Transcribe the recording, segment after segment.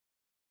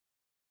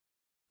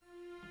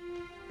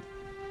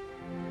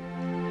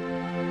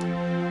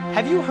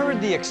Have you heard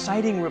the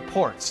exciting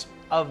reports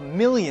of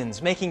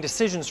millions making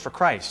decisions for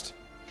Christ?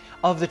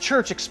 Of the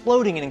church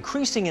exploding and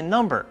increasing in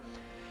number?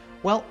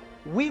 Well,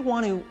 we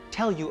want to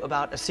tell you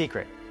about a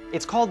secret.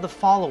 It's called the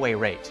fall-away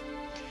rate.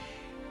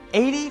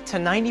 80 to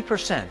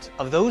 90%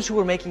 of those who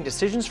are making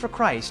decisions for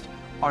Christ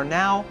are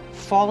now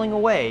falling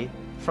away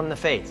from the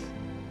faith.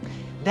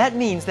 That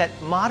means that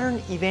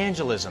modern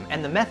evangelism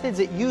and the methods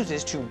it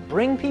uses to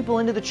bring people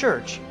into the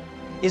church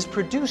is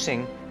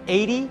producing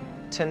 80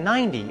 to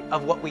 90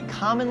 of what we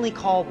commonly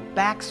call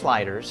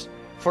backsliders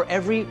for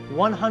every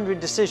 100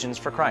 decisions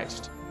for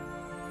Christ.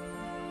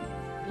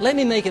 Let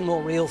me make it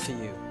more real for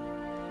you.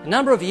 A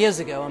number of years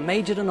ago, a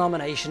major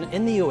denomination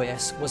in the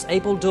U.S. was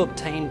able to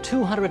obtain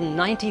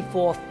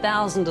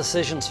 294,000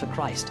 decisions for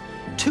Christ.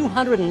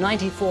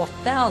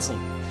 294,000!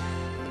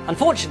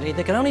 Unfortunately,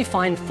 they could only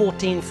find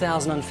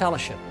 14,000 in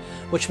fellowship,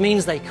 which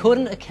means they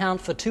couldn't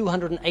account for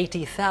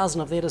 280,000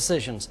 of their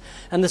decisions.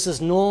 And this is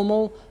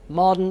normal,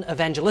 modern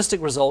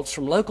evangelistic results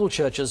from local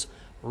churches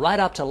right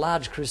up to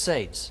large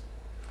crusades.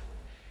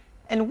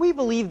 And we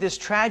believe this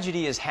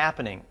tragedy is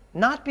happening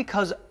not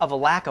because of a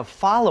lack of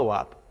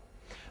follow-up,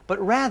 but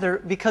rather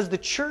because the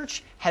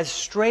church has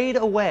strayed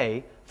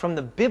away from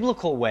the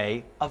biblical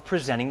way of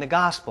presenting the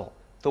gospel,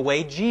 the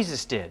way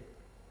Jesus did.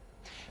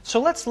 So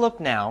let's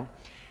look now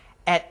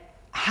at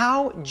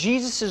how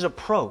Jesus'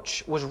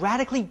 approach was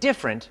radically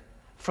different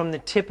from the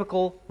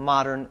typical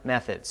modern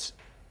methods.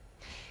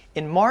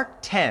 In Mark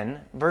 10,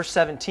 verse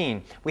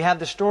 17, we have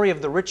the story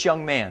of the rich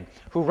young man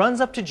who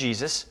runs up to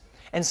Jesus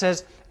and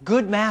says,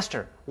 "Good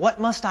master, what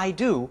must I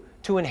do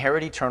to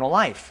inherit eternal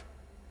life?"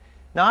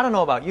 Now, I don't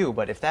know about you,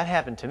 but if that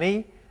happened to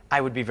me, I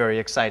would be very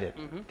excited.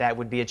 That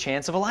would be a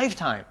chance of a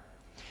lifetime.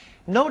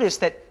 Notice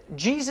that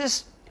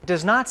Jesus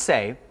does not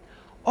say,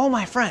 "Oh,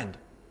 my friend,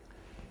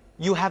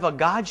 you have a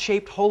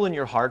God-shaped hole in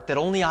your heart that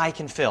only I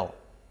can fill.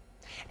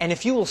 And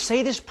if you will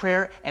say this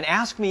prayer and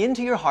ask me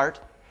into your heart,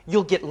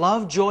 you'll get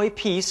love, joy,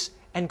 peace,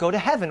 and go to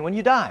heaven when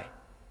you die."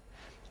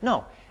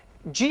 No,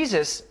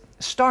 Jesus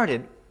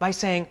started by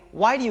saying,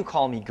 "Why do you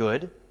call me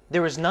good?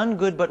 There is none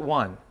good but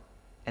one,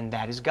 and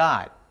that is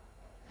God."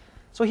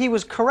 So he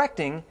was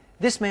correcting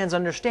this man's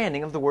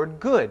understanding of the word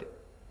good.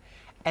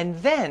 And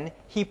then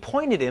he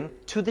pointed him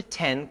to the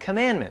 10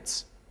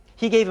 commandments.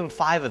 He gave him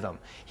 5 of them.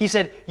 He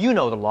said, "You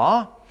know the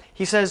law."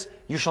 He says,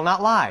 "You shall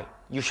not lie.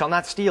 You shall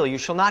not steal. You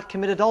shall not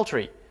commit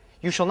adultery.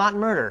 You shall not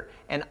murder.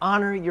 And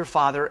honor your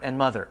father and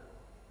mother."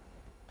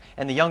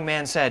 And the young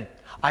man said,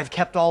 "I've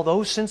kept all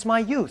those since my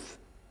youth."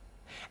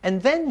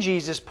 And then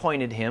Jesus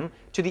pointed him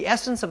to the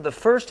essence of the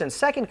first and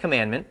second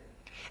commandment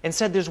and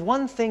said, "There's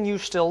one thing you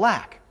still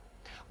lack.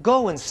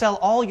 Go and sell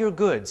all your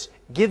goods,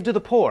 give to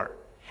the poor,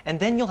 and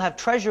then you'll have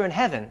treasure in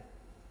heaven,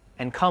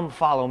 and come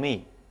follow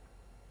me."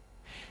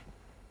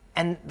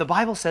 And the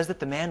Bible says that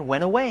the man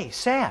went away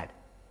sad.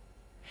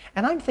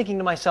 And I'm thinking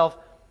to myself,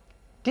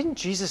 didn't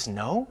Jesus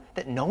know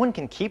that no one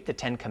can keep the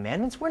 10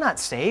 commandments? We're not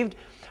saved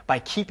by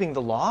keeping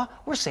the law.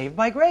 We're saved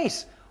by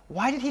grace.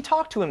 Why did he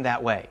talk to him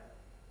that way?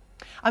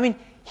 I mean,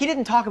 he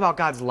didn't talk about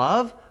God's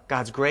love,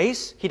 God's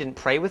grace. He didn't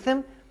pray with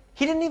him.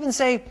 He didn't even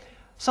say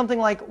something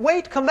like,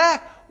 "Wait, come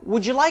back.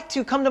 Would you like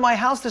to come to my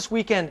house this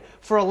weekend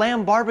for a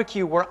lamb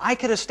barbecue where I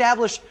could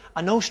establish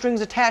a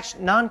no-strings-attached,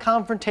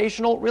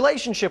 non-confrontational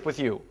relationship with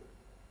you?"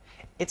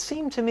 It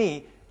seemed to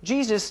me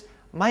Jesus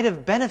might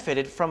have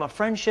benefited from a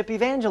friendship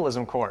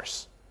evangelism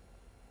course.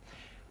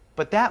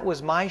 But that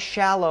was my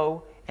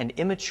shallow and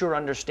immature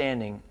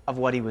understanding of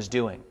what he was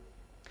doing.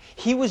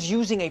 He was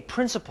using a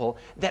principle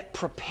that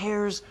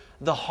prepares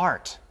the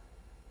heart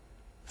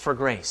for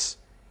grace.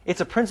 It's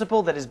a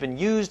principle that has been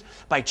used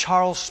by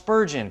Charles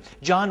Spurgeon,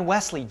 John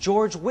Wesley,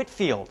 George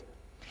Whitefield.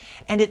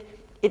 And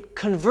it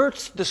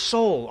converts the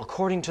soul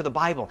according to the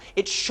Bible.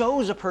 It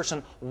shows a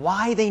person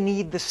why they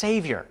need the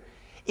Savior.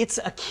 It's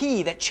a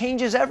key that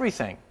changes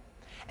everything.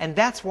 And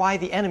that's why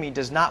the enemy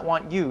does not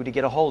want you to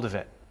get a hold of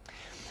it.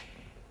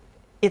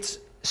 It's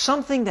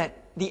something that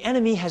the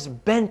enemy has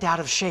bent out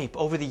of shape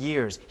over the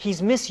years.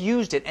 He's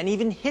misused it and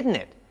even hidden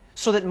it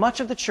so that much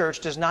of the church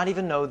does not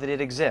even know that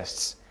it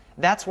exists.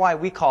 That's why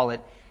we call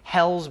it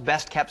hell's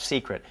best-kept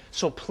secret.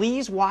 So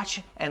please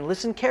watch and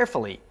listen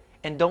carefully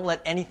and don't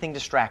let anything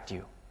distract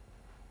you.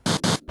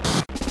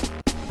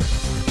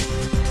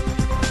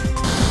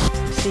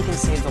 Seek and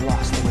save the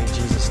lost the way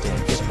Jesus did.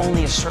 There's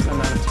only a certain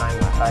amount of time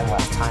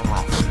left. Time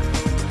left.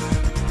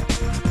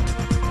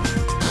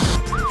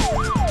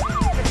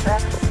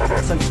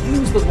 So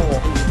use the law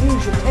and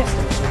use your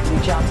testament to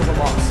reach out to the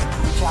lost.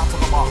 Reach out to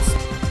the lost.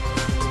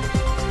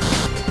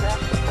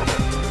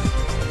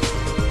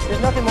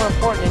 There's nothing more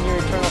important than your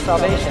eternal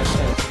salvation.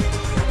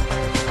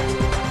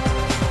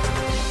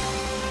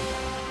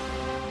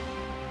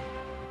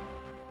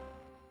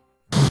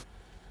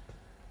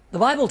 The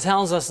Bible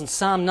tells us in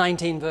Psalm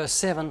 19, verse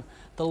 7,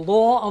 the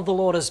law of the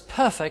Lord is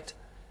perfect,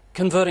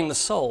 converting the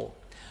soul.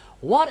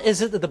 What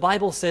is it that the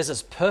Bible says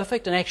is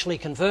perfect and actually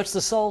converts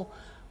the soul?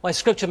 Why,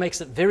 Scripture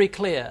makes it very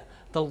clear.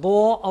 The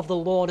law of the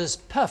Lord is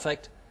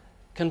perfect,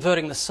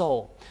 converting the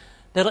soul.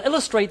 Now, to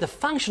illustrate the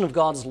function of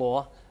God's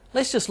law,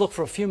 let's just look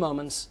for a few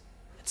moments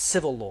It's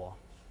civil law.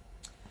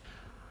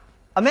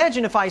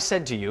 Imagine if I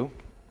said to you,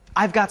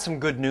 I've got some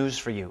good news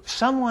for you.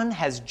 Someone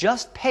has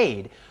just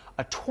paid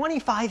a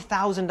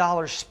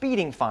 $25,000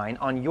 speeding fine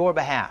on your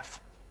behalf.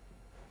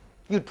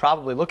 You'd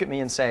probably look at me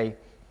and say,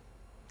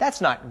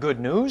 that's not good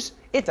news.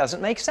 It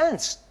doesn't make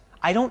sense.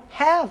 I don't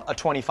have a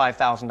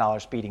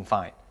 $25,000 speeding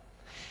fine.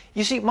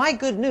 You see, my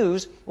good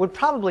news would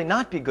probably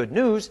not be good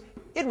news.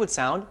 It would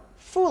sound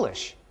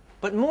foolish.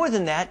 But more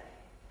than that,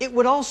 it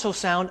would also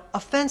sound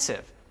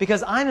offensive,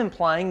 because I'm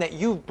implying that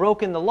you've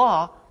broken the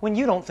law when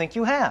you don't think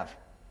you have.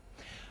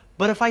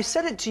 But if I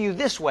said it to you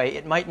this way,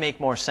 it might make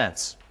more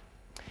sense.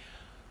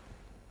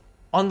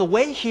 On the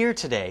way here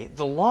today,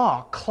 the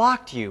law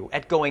clocked you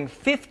at going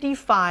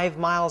 55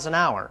 miles an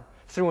hour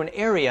through an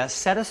area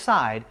set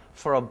aside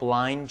for a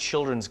blind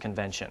children's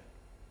convention.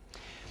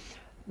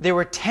 There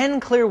were 10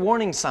 clear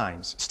warning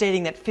signs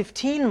stating that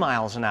 15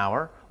 miles an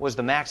hour was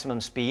the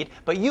maximum speed,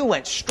 but you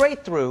went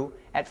straight through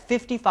at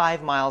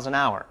 55 miles an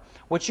hour.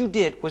 What you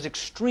did was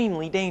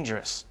extremely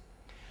dangerous.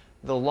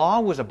 The law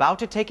was about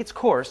to take its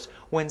course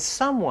when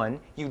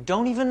someone you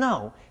don't even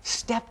know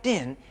stepped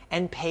in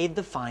and paid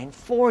the fine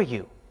for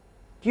you.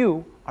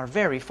 You are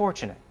very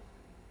fortunate.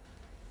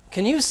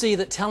 Can you see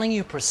that telling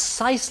you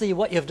precisely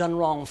what you've done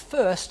wrong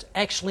first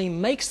actually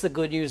makes the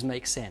good news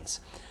make sense?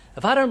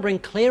 If I don't bring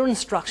clear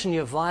instruction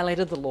you've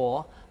violated the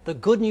law, the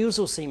good news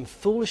will seem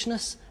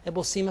foolishness, it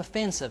will seem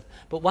offensive.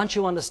 But once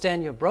you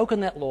understand you've broken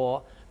that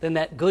law, then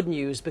that good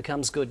news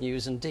becomes good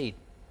news indeed.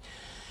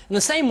 In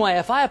the same way,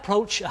 if I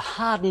approach a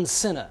hardened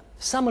sinner,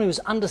 someone whose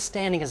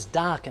understanding is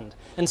darkened,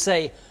 and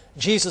say,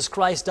 Jesus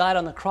Christ died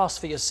on the cross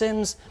for your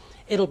sins,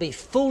 it'll be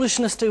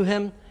foolishness to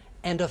him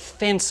and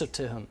offensive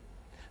to him.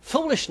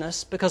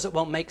 Foolishness because it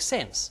won't make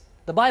sense.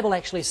 The Bible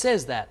actually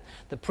says that.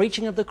 The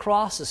preaching of the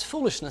cross is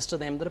foolishness to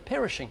them that are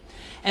perishing.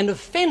 And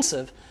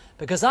offensive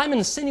because I'm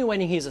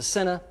insinuating he's a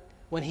sinner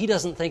when he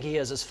doesn't think he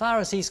is. As far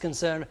as he's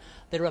concerned,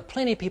 there are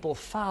plenty of people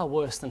far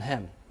worse than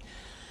him.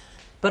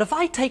 But if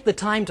I take the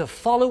time to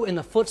follow in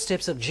the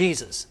footsteps of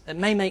Jesus, it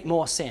may make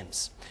more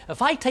sense.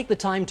 If I take the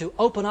time to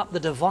open up the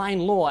divine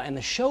law and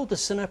to show the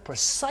sinner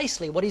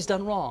precisely what he's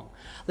done wrong,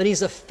 that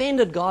he's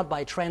offended God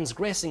by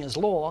transgressing his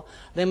law,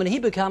 then when he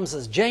becomes,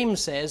 as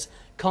James says,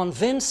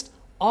 convinced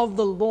of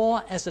the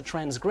law as a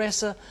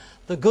transgressor,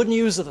 the good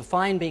news of the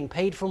fine being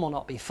paid for him will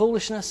not be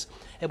foolishness,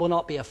 it will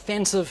not be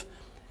offensive,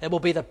 it will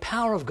be the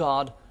power of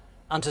God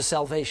unto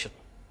salvation.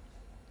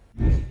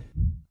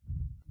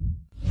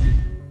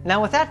 Now,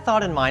 with that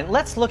thought in mind,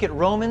 let's look at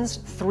Romans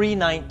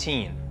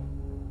 3:19.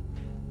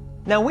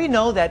 Now, we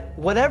know that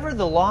whatever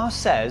the law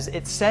says,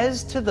 it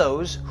says to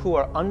those who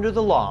are under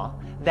the law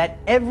that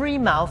every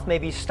mouth may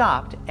be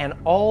stopped and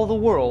all the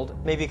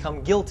world may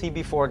become guilty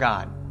before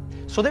God.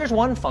 So there's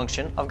one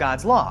function of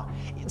God's law.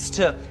 It's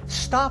to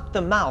stop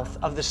the mouth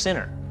of the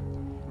sinner.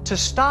 To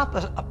stop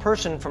a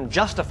person from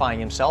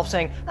justifying himself,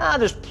 saying,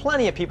 there's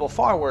plenty of people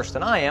far worse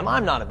than I am,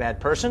 I'm not a bad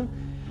person.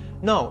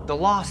 No, the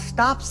law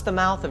stops the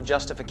mouth of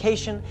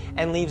justification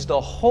and leaves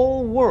the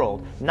whole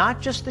world, not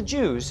just the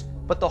Jews,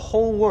 but the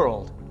whole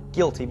world,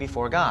 guilty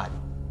before God.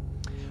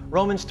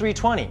 Romans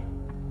 3:20.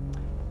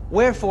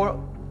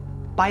 Wherefore,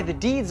 by the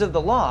deeds of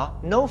the law,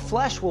 no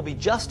flesh will be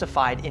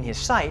justified in his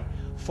sight,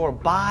 for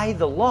by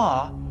the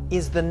law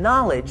is the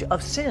knowledge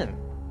of sin.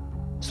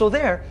 So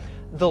there,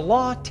 the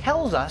law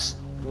tells us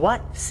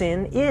what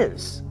sin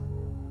is.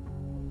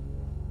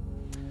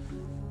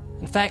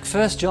 In fact,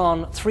 1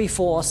 John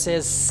 3:4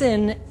 says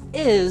sin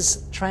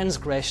is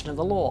transgression of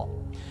the law.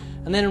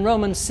 And then in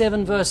Romans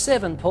 7 verse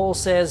 7, Paul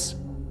says,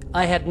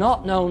 I had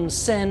not known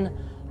sin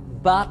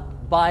but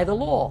by the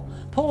law.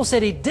 Paul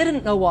said he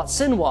didn't know what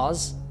sin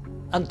was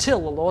until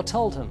the law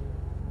told him.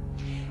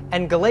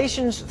 And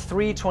Galatians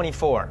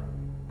 3:24.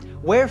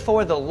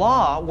 Wherefore the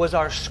law was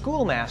our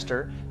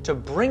schoolmaster to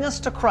bring us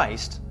to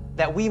Christ,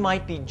 that we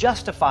might be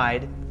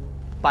justified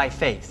by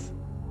faith.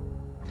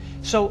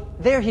 So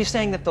there he's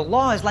saying that the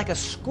law is like a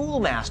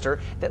schoolmaster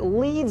that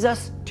leads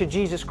us to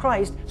Jesus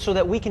Christ so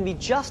that we can be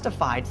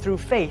justified through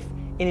faith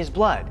in his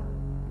blood.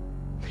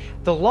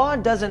 The law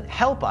doesn't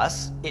help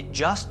us, it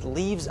just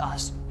leaves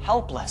us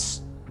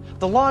helpless.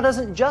 The law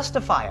doesn't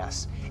justify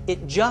us,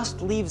 it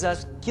just leaves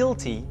us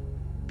guilty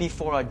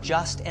before a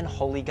just and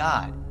holy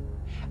God.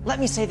 Let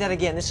me say that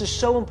again, this is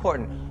so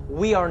important.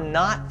 We are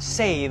not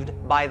saved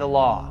by the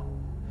law.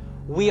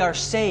 We are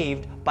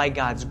saved by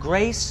God's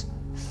grace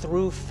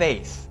through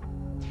faith.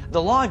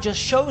 The law just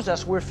shows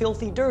us we're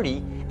filthy dirty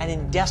and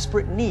in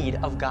desperate need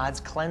of God's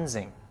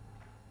cleansing.